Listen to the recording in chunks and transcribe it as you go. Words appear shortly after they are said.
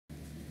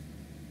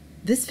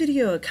This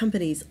video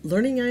accompanies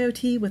Learning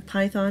IoT with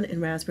Python and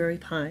Raspberry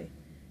Pi.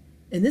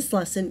 In this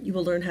lesson, you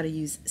will learn how to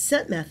use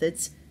set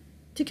methods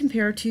to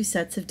compare two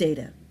sets of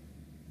data.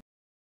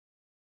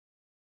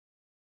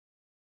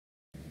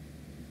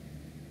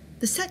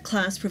 The set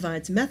class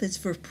provides methods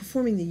for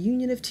performing the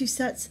union of two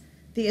sets,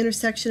 the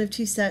intersection of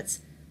two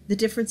sets, the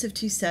difference of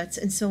two sets,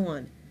 and so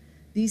on.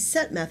 These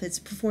set methods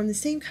perform the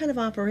same kind of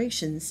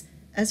operations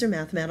as their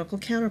mathematical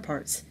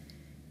counterparts.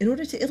 In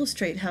order to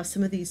illustrate how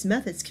some of these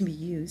methods can be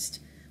used,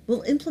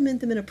 we'll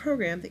implement them in a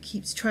program that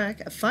keeps track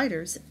of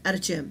fighters at a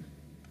gym.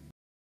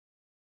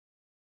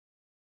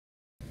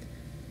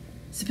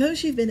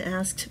 Suppose you've been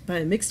asked by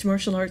a mixed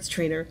martial arts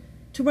trainer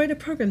to write a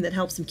program that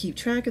helps him keep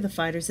track of the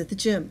fighters at the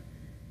gym.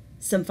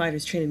 Some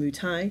fighters train in Muay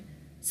Thai,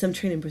 some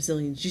train in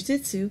Brazilian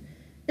Jiu-Jitsu,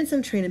 and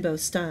some train in both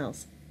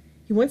styles.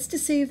 He wants to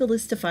save the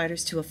list of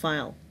fighters to a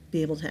file,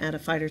 be able to add a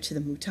fighter to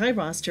the Muay Thai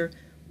roster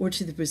or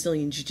to the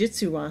Brazilian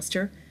Jiu-Jitsu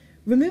roster,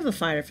 remove a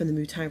fighter from the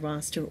Muay Thai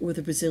roster or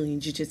the Brazilian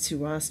Jiu-Jitsu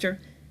roster,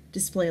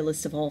 display a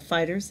list of all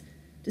fighters,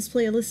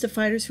 display a list of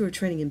fighters who are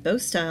training in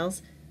both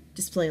styles,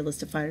 display a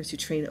list of fighters who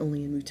train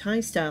only in Muay Thai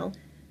style,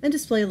 and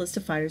display a list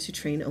of fighters who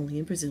train only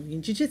in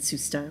Brazilian Jiu-Jitsu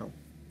style.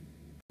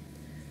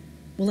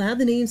 We'll add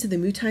the names of the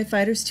Muay Thai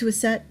fighters to a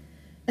set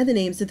and the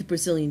names of the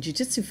Brazilian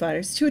Jiu-Jitsu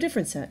fighters to a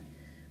different set.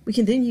 We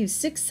can then use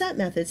 6 set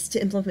methods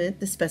to implement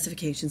the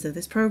specifications of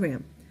this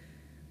program.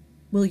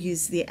 We'll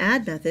use the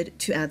add method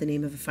to add the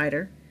name of a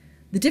fighter,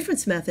 the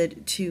difference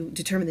method to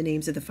determine the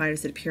names of the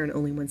fighters that appear in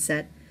only one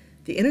set,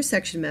 the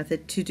intersection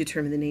method to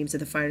determine the names of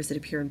the fighters that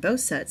appear in both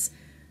sets,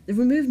 the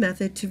remove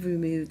method to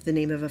remove the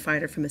name of a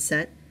fighter from a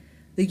set,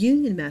 the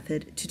union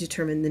method to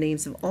determine the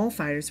names of all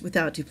fighters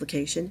without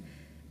duplication,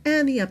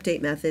 and the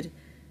update method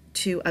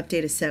to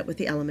update a set with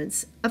the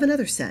elements of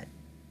another set.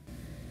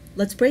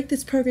 Let's break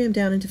this program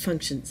down into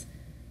functions.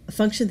 A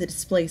function that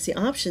displays the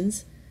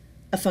options,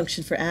 a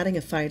function for adding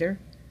a fighter,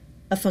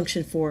 a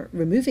function for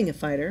removing a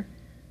fighter,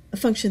 a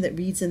function that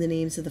reads in the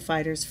names of the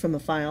fighters from a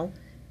file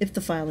if the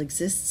file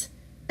exists,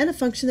 and a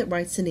function that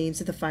writes the names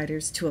of the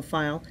fighters to a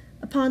file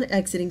upon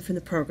exiting from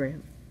the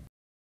program.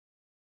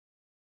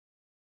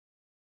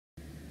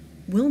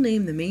 We'll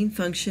name the main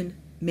function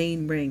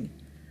mainRing.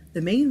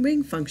 The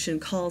mainRing function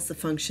calls the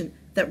function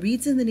that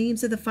reads in the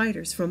names of the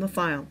fighters from a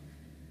file,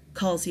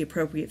 calls the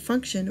appropriate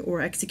function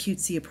or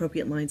executes the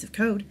appropriate lines of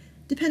code,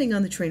 depending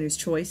on the trainer's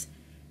choice,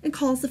 and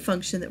calls the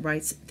function that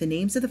writes the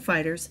names of the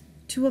fighters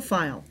to a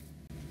file.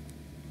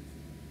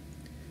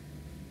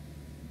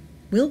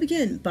 We'll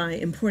begin by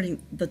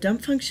importing the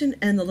dump function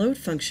and the load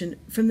function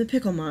from the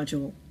Pickle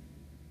module.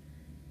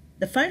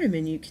 The fighter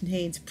menu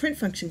contains print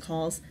function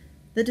calls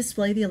that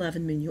display the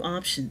 11 menu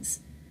options.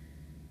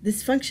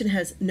 This function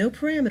has no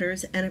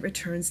parameters and it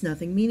returns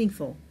nothing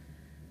meaningful.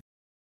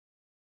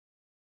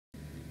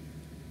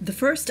 The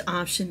first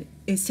option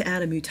is to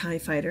add a Muay Thai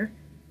fighter,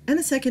 and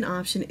the second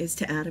option is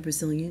to add a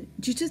Brazilian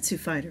Jiu-Jitsu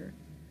fighter.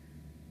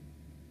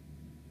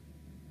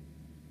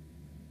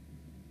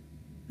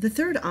 The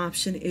third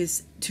option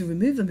is to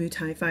remove a Muay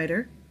Thai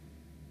fighter,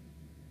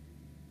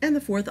 and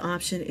the fourth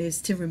option is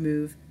to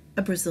remove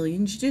a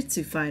Brazilian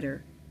Jiu-Jitsu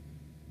fighter.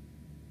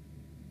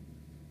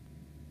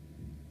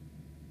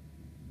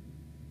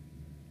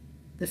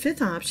 The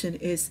fifth option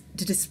is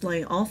to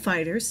display all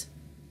fighters.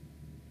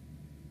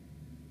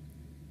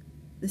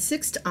 The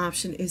sixth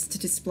option is to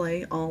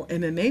display all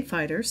MMA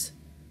fighters.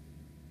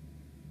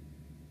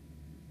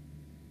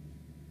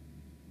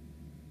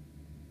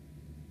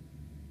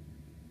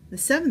 The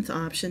seventh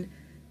option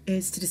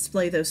is to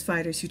display those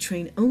fighters who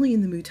train only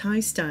in the Muay Thai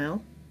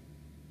style.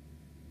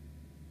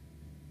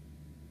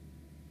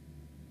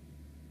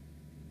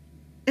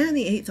 And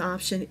the eighth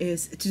option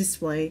is to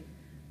display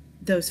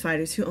those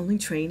fighters who only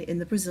train in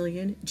the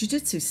Brazilian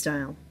Jiu-Jitsu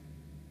style.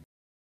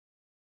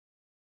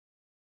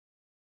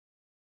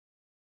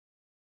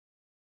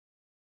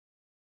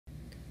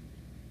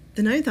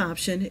 The ninth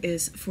option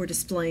is for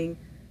displaying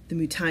the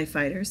Muay Thai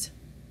fighters.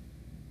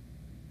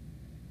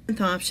 The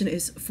 10th option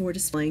is for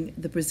displaying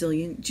the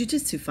Brazilian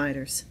Jiu-Jitsu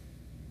fighters.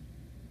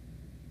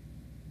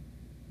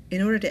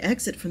 In order to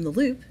exit from the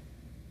loop,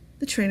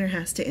 the trainer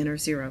has to enter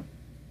 0.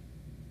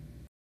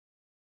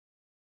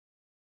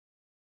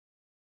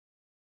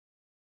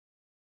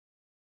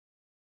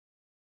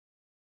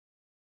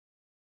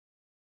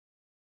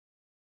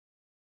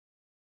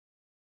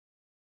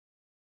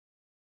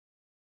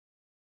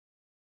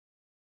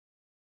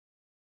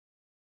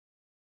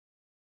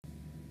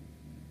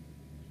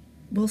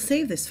 We'll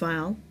save this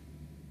file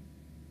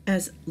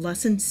as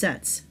lesson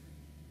sets.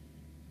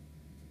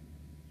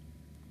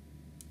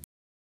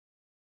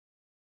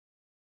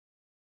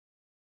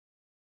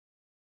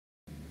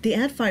 The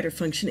add fighter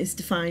function is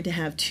defined to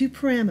have 2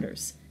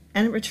 parameters,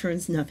 and it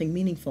returns nothing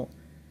meaningful.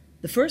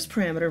 The first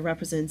parameter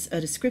represents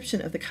a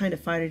description of the kind of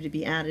fighter to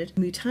be added, a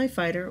Muay Thai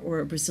fighter or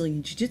a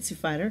Brazilian Jiu-Jitsu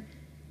fighter.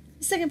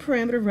 The second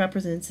parameter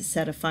represents a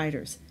set of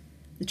fighters.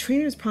 The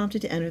trainer is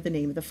prompted to enter the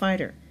name of the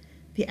fighter.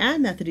 The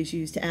add method is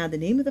used to add the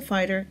name of the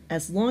fighter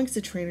as long as the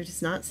trainer does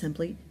not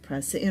simply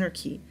press the enter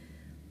key.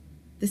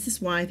 This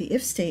is why the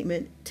if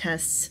statement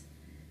tests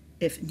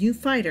if new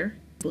fighter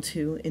equal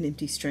to an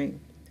empty string.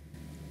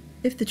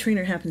 If the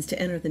trainer happens to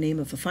enter the name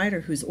of a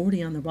fighter who's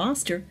already on the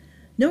roster,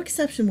 no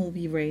exception will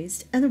be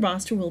raised and the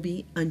roster will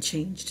be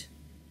unchanged.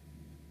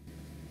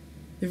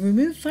 The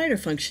remove fighter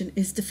function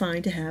is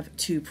defined to have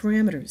two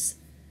parameters.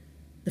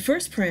 The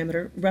first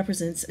parameter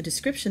represents a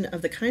description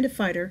of the kind of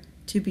fighter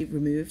to be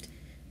removed,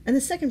 and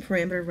the second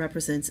parameter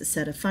represents a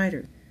set of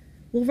fighter.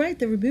 We'll write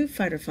the remove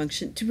fighter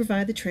function to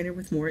provide the trainer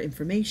with more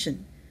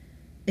information.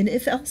 An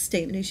if-else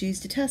statement is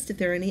used to test if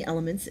there are any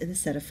elements in the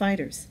set of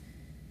fighters.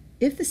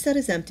 If the set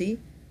is empty,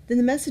 then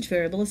the message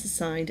variable is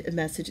assigned a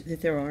message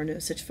that there are no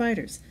such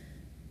fighters.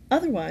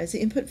 Otherwise,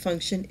 the input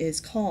function is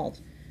called.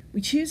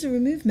 We choose a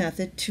remove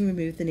method to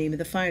remove the name of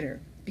the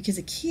fighter, because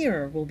a key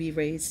error will be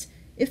raised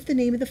if the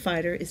name of the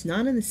fighter is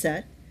not in the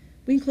set.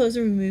 We enclose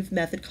a remove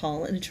method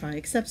call and a try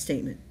except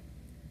statement.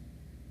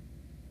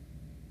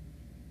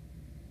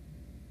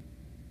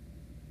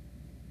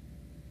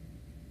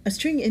 A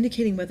string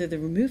indicating whether the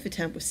remove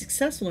attempt was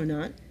successful or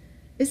not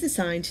is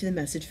assigned to the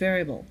message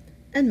variable,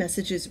 and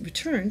message is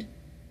returned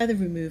by the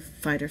remove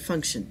fighter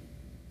function.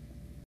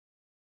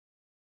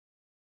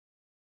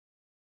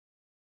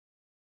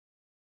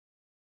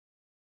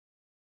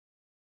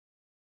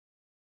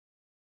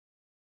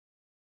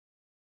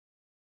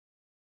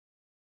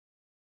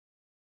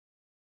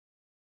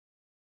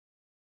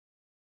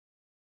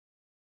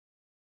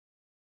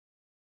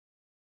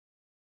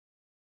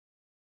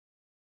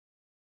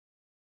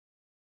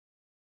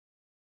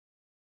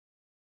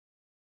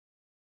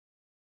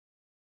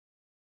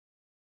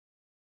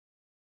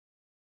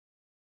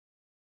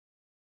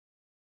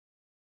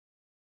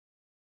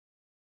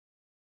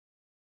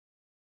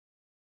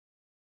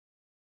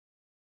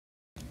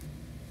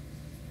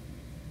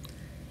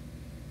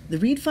 The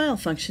readFile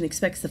function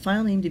expects the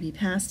file name to be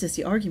passed as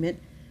the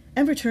argument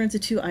and returns a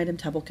two-item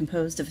tuple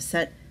composed of a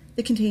set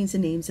that contains the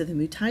names of the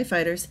Muay Thai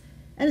fighters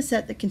and a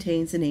set that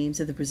contains the names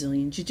of the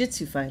Brazilian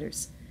Jiu-Jitsu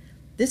fighters.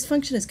 This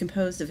function is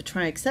composed of a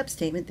try except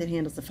statement that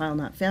handles the file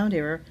not found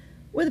error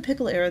or the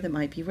pickle error that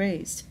might be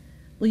raised.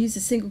 We'll use a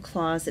single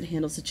clause that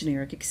handles a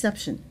generic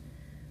exception.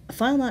 A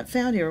file not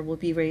found error will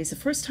be raised the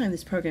first time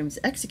this program is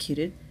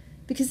executed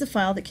because the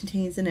file that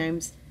contains the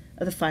names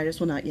of the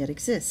fighters will not yet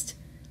exist.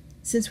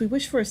 Since we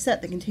wish for a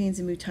set that contains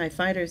the Muay Thai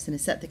fighters and a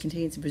set that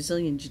contains the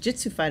Brazilian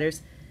Jiu-Jitsu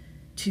fighters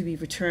to be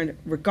returned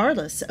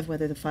regardless of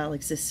whether the file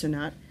exists or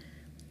not,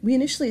 we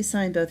initially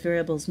assign both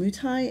variables Muay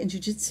Thai and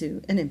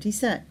Jiu-Jitsu an empty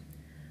set.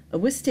 A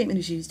with statement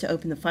is used to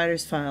open the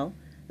fighters file.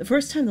 The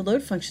first time the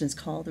load function is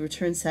called, the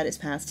return set is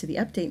passed to the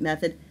update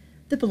method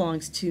that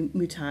belongs to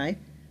Muay Thai.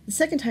 The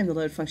second time the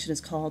load function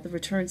is called, the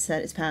return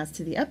set is passed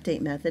to the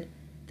update method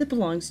that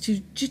belongs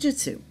to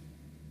Jiu-Jitsu.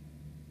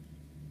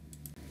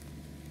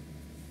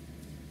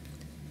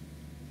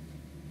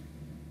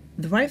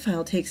 The write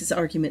file takes as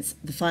arguments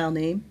the file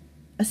name,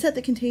 a set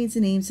that contains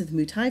the names of the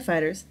Muay Thai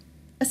fighters,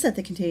 a set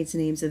that contains the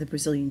names of the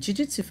Brazilian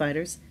Jiu-Jitsu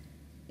fighters,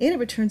 and it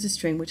returns a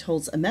string which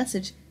holds a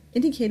message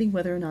indicating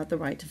whether or not the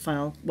write to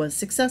file was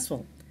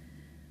successful.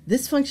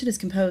 This function is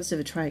composed of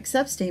a try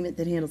except statement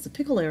that handles a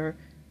pickle error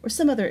or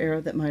some other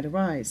error that might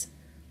arise.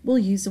 We'll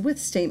use the with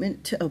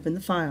statement to open the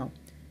file.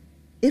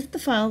 If the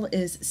file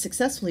is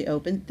successfully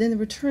opened, then the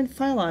returned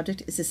file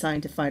object is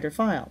assigned to fighter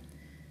file.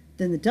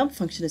 Then the dump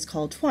function is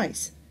called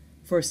twice.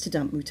 First to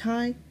dump Muay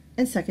Thai,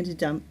 and second to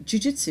dump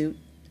Jiu-Jitsu.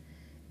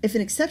 If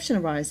an exception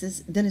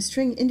arises, then a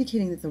string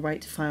indicating that the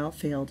write to file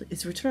failed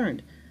is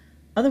returned.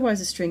 Otherwise,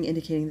 a string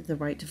indicating that the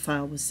write to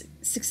file was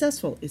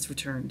successful is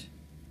returned.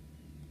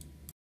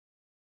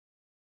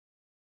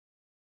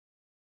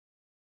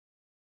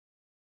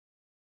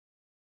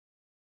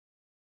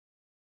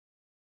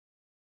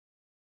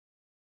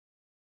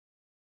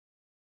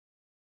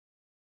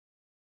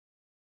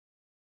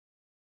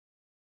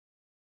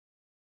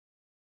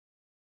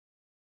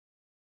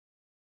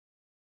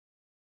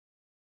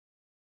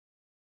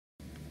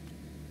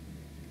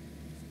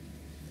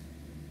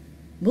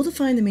 We'll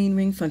define the main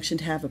ring function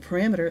to have a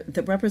parameter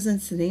that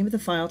represents the name of the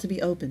file to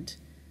be opened.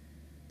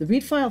 The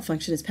readFile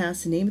function is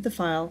passed the name of the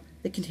file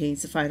that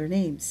contains the fighter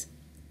names.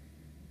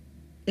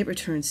 It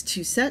returns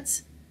two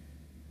sets,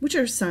 which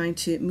are assigned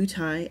to Muay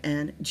Thai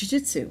and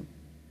Jiu-Jitsu.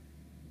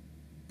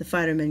 The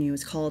fighter menu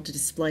is called to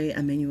display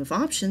a menu of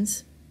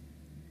options.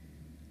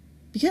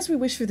 Because we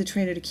wish for the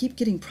trainer to keep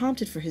getting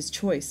prompted for his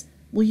choice,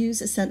 we'll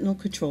use a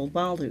sentinel-controlled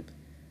while loop.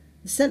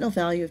 The sentinel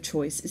value of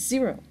choice is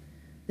 0.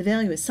 The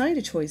value assigned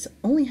to choice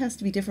only has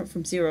to be different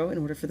from 0 in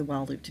order for the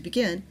while loop to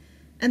begin,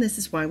 and this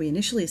is why we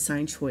initially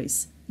assign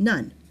choice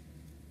none.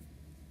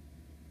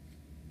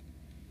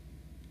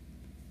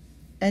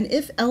 An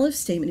if-elif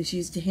statement is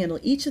used to handle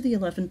each of the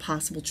 11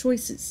 possible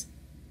choices.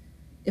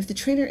 If the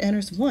trainer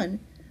enters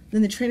 1,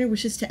 then the trainer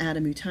wishes to add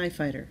a Muay Thai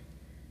fighter.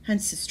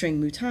 Hence, the string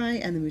Muay Thai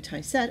and the Muay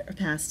Thai set are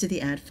passed to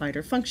the add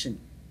fighter function.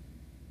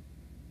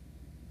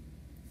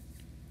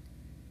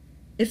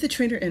 If the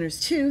trainer enters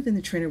 2, then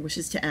the trainer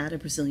wishes to add a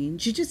Brazilian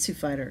Jiu-Jitsu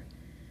fighter.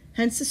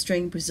 Hence, the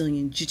string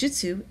Brazilian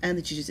Jiu-Jitsu and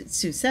the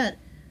Jiu-Jitsu set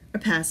are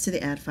passed to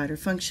the add fighter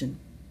function.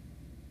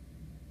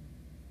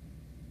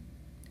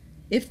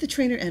 If the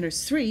trainer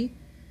enters 3,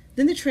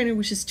 then the trainer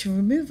wishes to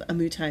remove a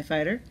Muay Thai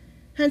fighter,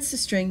 hence the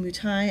string Muay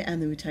Thai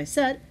and the Muay Thai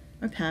set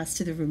are passed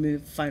to the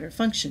remove fighter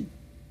function.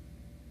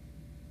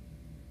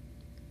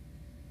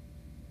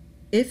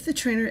 If the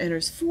trainer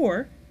enters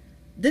 4,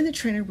 then the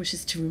trainer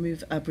wishes to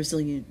remove a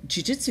Brazilian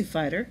Jiu-Jitsu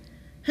fighter,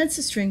 hence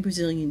the string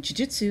Brazilian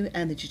Jiu-Jitsu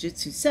and the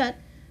Jiu-Jitsu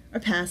set are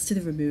passed to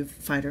the remove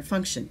fighter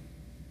function.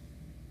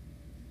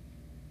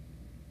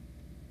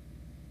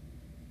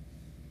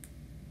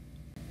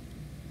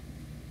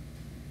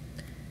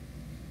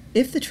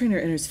 If the trainer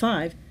enters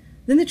 5,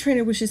 then the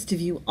trainer wishes to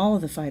view all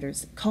of the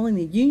fighters, calling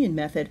the union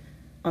method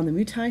on the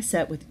Muay Thai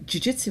set with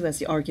Jiu-Jitsu as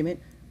the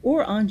argument,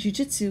 or on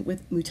Jiu-Jitsu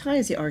with Muay Thai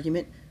as the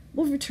argument,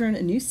 will return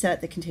a new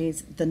set that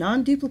contains the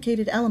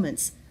non-duplicated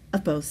elements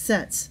of both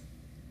sets.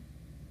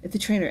 If the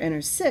trainer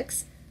enters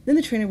 6, then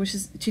the trainer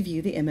wishes to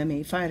view the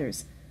MMA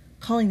fighters,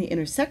 calling the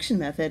intersection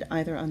method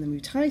either on the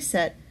Muay Thai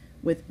set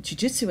with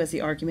Jiu-Jitsu as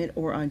the argument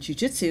or on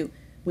Jiu-Jitsu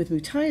with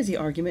Muay Thai as the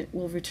argument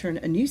will return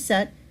a new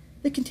set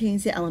that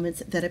contains the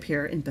elements that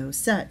appear in both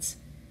sets.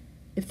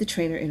 If the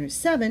trainer enters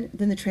 7,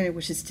 then the trainer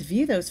wishes to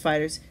view those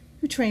fighters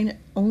who train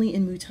only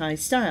in Muay Thai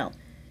style.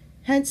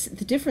 Hence,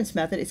 the difference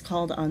method is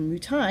called on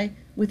Muay Thai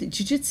with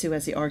Jiu-Jitsu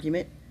as the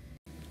argument.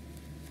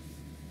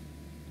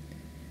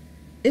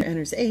 If it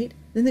enters 8,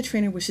 then the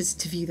trainer wishes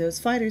to view those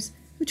fighters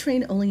who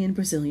train only in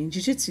Brazilian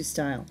Jiu-Jitsu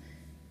style.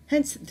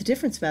 Hence, the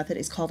difference method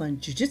is called on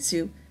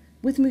Jiu-Jitsu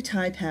with Muay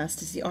Thai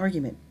passed as the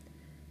argument.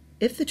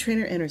 If the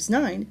trainer enters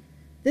 9,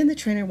 then the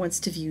trainer wants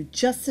to view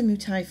just the Muay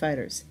Thai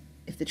fighters.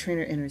 If the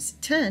trainer enters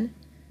 10,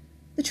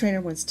 the trainer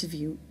wants to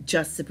view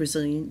just the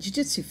Brazilian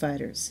Jiu-Jitsu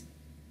fighters.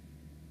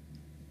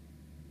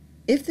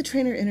 If the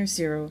trainer enters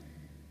 0,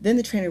 then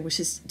the trainer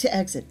wishes to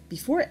exit.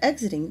 Before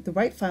exiting, the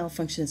write file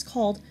function is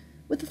called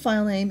with the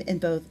file name and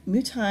both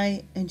Muay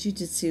Thai and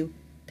Jiu-Jitsu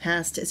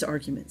passed as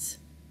arguments.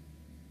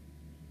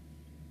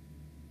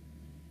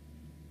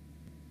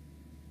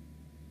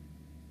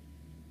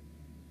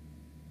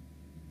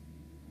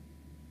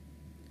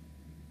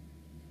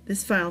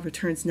 This file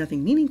returns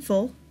nothing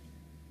meaningful,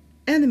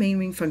 and the main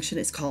ring function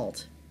is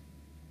called.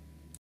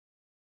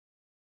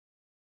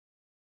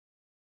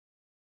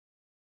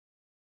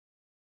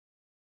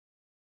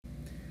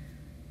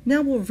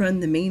 Now we'll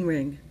run the main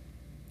ring,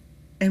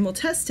 and we'll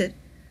test it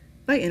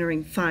by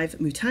entering 5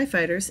 Muay Thai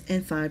fighters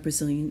and 5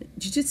 Brazilian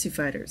Jiu-Jitsu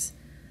fighters.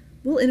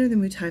 We'll enter the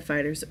Muay Thai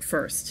fighters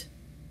first.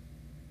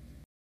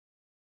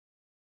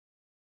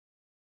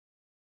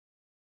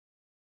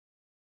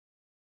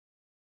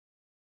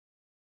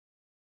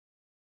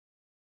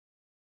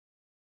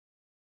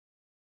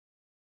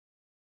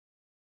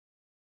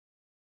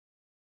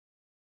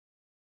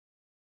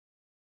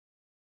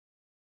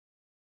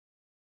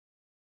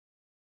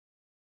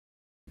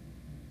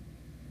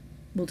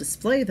 We'll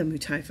display the Muay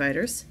Thai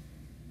fighters,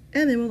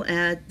 and then we'll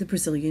add the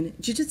Brazilian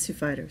Jiu-Jitsu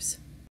fighters.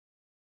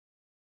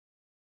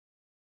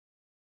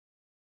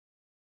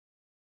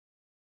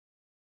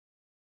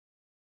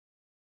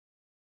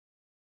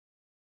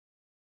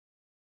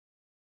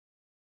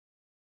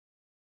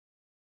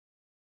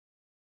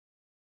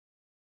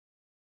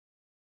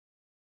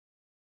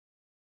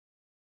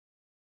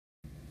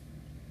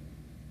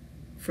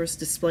 First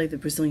display the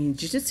Brazilian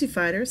Jiu-Jitsu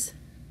fighters,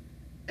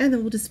 and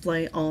then we'll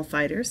display all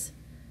fighters,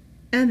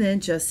 and then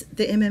just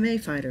the MMA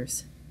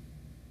fighters.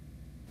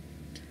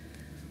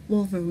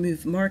 We'll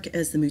remove Mark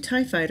as the Muay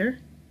Thai fighter.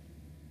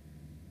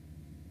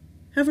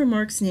 However,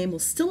 Mark's name will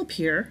still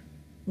appear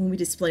when we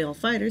display all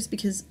fighters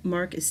because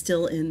Mark is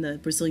still in the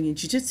Brazilian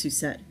Jiu-Jitsu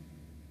set.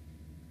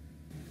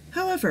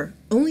 However,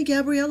 only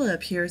Gabriella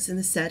appears in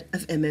the set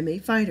of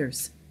MMA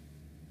fighters.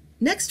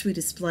 Next, we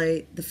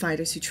display the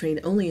fighters who train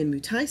only in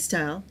Muay Thai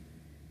style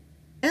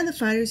and the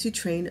fighters who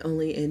train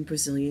only in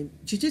Brazilian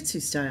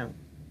Jiu-Jitsu style.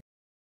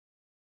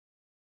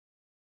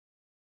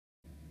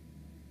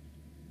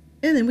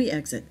 And then we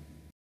exit.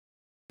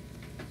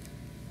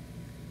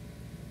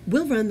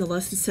 We'll run the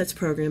lesson sets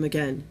program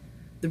again.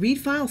 The read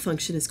file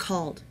function is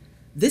called.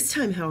 This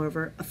time,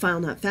 however, a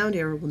file not found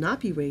error will not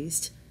be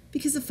raised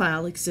because the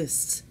file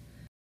exists.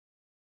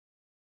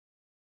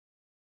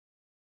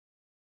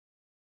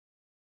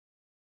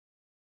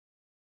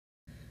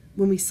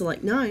 When we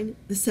select 9,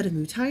 the set of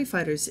Muay Thai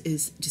fighters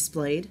is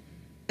displayed,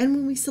 and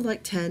when we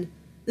select 10,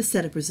 the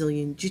set of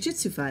Brazilian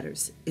Jiu-Jitsu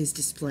fighters is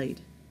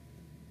displayed.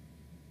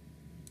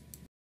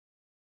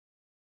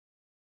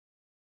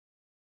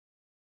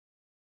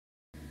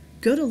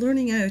 Go to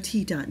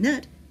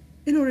learningiot.net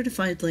in order to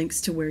find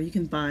links to where you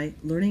can buy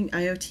Learning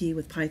IoT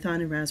with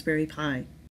Python and Raspberry Pi.